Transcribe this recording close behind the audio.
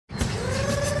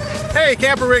Hey,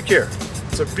 CamperRick here.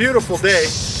 It's a beautiful day.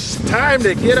 Time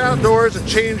to get outdoors and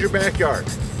change your backyard.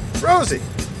 Rosie,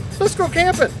 let's go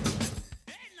camping.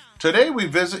 Today we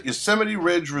visit Yosemite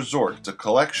Ridge Resort. It's a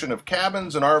collection of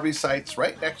cabins and RV sites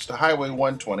right next to Highway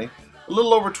 120, a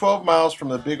little over 12 miles from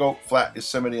the Big Oak Flat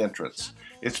Yosemite entrance.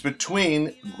 It's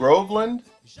between Groveland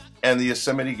and the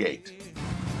Yosemite Gate.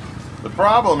 The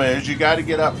problem is you got to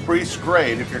get up Priest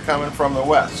grade if you're coming from the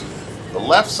west. The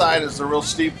left side is the real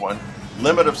steep one,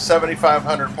 limit of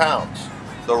 7,500 pounds.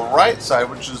 The right side,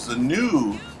 which is the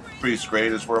new Priest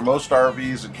grade, is where most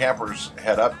RVs and campers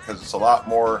head up because it's a lot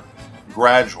more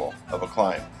gradual of a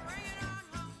climb.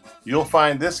 You'll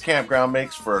find this campground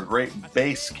makes for a great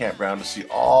base campground to see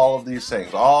all of these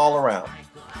things all around.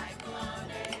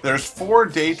 There's 4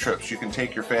 day trips you can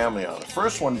take your family on. The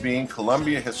first one being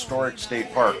Columbia Historic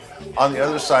State Park on the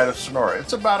other side of Sonora.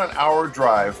 It's about an hour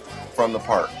drive from the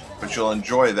park, but you'll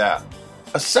enjoy that.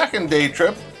 A second day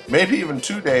trip, maybe even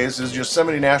 2 days, is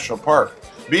Yosemite National Park.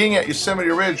 Being at Yosemite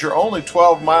Ridge, you're only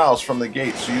 12 miles from the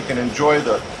gate, so you can enjoy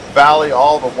the valley,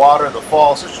 all the water, the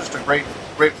falls. It's just a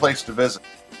great place to visit.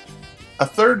 A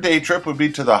third day trip would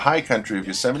be to the high country of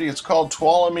Yosemite. It's called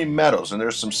Tuolumne Meadows, and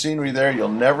there's some scenery there you'll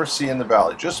never see in the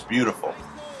valley. Just beautiful.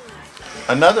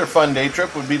 Another fun day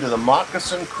trip would be to the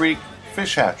Moccasin Creek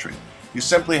Fish Hatchery. You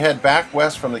simply head back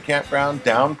west from the campground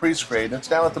down Priest grade, and it's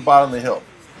down at the bottom of the hill.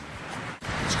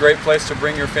 It's a great place to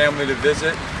bring your family to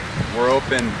visit. We're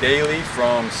open daily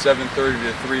from 7:30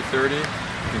 to 3:30. You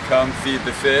can come feed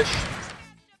the fish.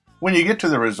 When you get to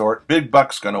the resort, Big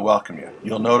Buck's going to welcome you.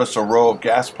 You'll notice a row of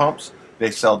gas pumps.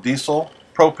 They sell diesel,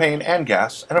 propane, and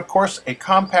gas, and of course a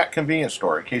compact convenience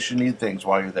store in case you need things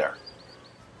while you're there.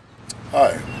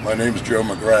 Hi, my name is Joe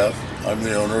McGrath. I'm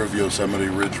the owner of Yosemite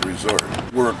Ridge Resort.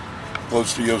 We're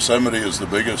close to Yosemite is the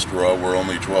biggest draw. We're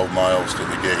only 12 miles to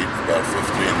the gate, about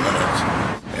 15 minutes.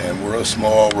 And we're a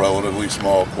small, relatively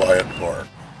small, quiet park.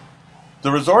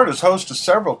 The resort is host to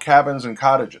several cabins and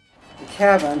cottages. The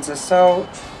cabins are so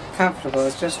comfortable.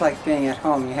 It's just like being at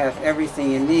home. You have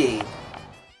everything you need.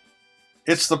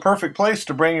 It's the perfect place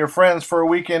to bring your friends for a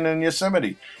weekend in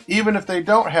Yosemite, even if they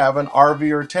don't have an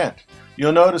RV or tent.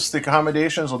 You'll notice the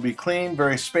accommodations will be clean,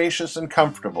 very spacious, and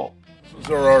comfortable. This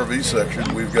is our RV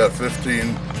section. We've got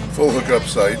 15 full hookup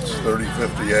sites,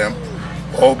 30-50 amp.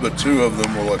 All but 2 of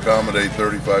them will accommodate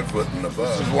 35 foot and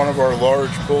above. This is one of our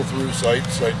large pull-through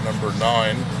sites, site number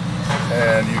 9.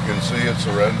 And you can see it's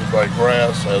surrounded by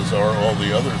grass, as are all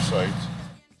the other sites.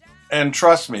 And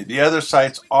trust me, the other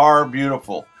sites are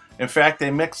beautiful. In fact,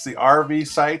 they mix the RV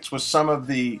sites with some of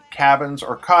the cabins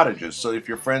or cottages, so if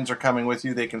your friends are coming with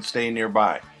you, they can stay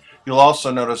nearby. You'll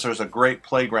also notice there's a great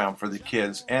playground for the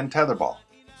kids and tetherball.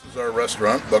 This is our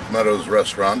restaurant, Buck Meadows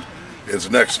Restaurant.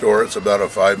 It's next door. It's about a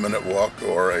 5-minute walk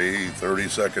or a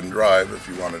 30-second drive if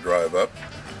you want to drive up.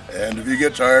 And if you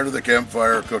get tired of the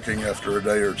campfire cooking after a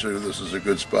day or 2, this is a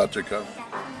good spot to come.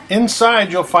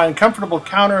 Inside, you'll find comfortable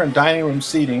counter and dining room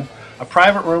seating, a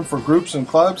private room for groups and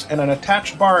clubs, and an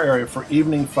attached bar area for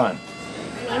evening fun.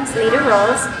 My name's Lita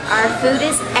Rolls. Our food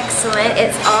is excellent.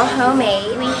 It's all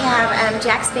homemade. We have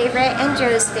Jack's favorite and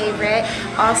Joe's favorite.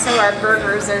 Also, our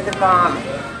burgers are the bomb.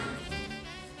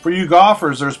 For you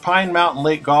golfers, there's Pine Mountain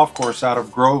Lake Golf Course out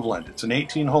of Groveland. It's an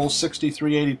 18-hole,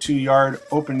 63-82-yard,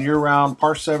 open year-round,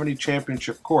 par 70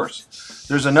 championship course.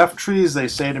 There's enough trees, they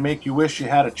say, to make you wish you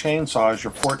had a chainsaw as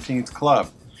your 14th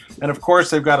club. And of course,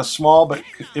 they've got a small but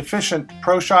efficient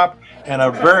pro shop and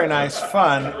a very nice,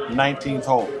 fun 19th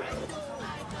hole.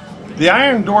 The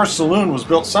Iron Door Saloon was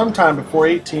built sometime before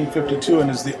 1852 and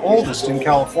is the oldest in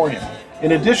California.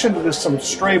 In addition to some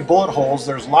stray bullet holes,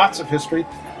 there's lots of history,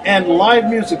 and live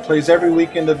music plays every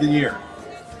weekend of the year.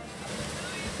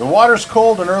 The water's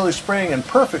cold in early spring and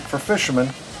perfect for fishermen,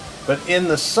 but in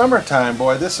the summertime,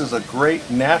 boy, this is a great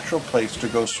natural place to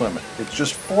go swimming. It's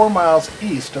just 4 miles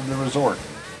east of the resort.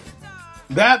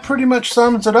 That pretty much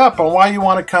sums it up on why you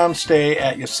want to come stay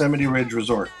at Yosemite Ridge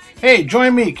Resort. Hey,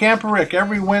 join me, CamperRick,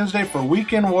 every Wednesday for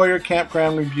Weekend Warrior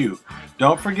Campground Review.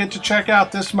 Don't forget to check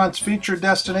out this month's featured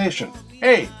destination.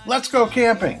 Hey, let's go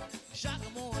camping!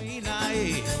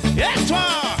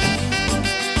 Hetch-hetchy.